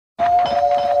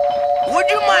Would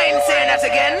you mind saying that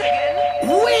again?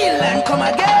 Wheel and come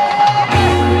again.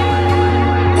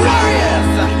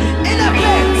 Warriors in a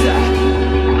pit.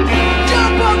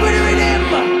 Jump up with the rhythm.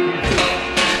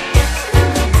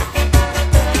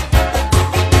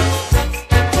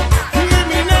 Hear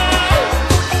me now.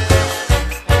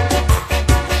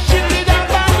 Shit it up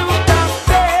and do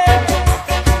that.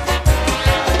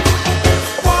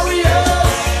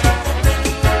 Warriors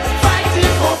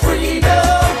fighting for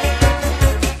freedom.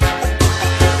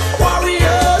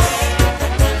 Warriors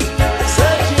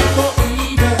searching for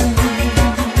Eden.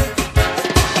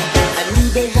 A new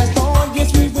day has dawned, yes,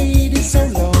 we waited so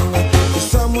long for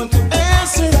someone to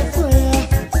answer that prayer.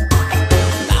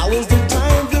 Now is the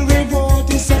time, the reward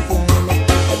is sublime.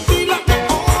 And we like the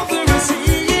author is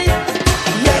singing.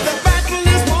 Yeah, the battle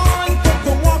is won, but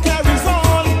the war carries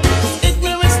on. 'Cause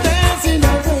ignorance stands in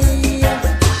our way.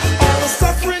 All the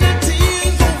suffering and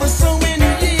tears over so many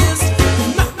years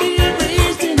cannot be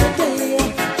erased in a day.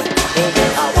 We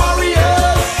are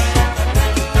warriors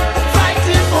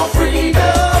fighting for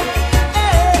freedom.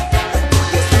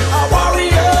 Yes, we are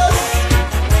warriors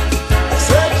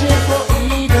searching for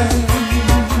Eden.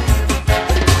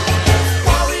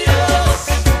 Warriors,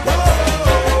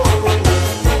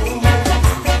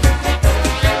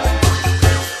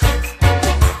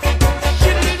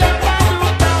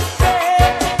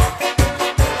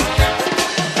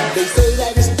 They say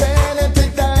that it's bad.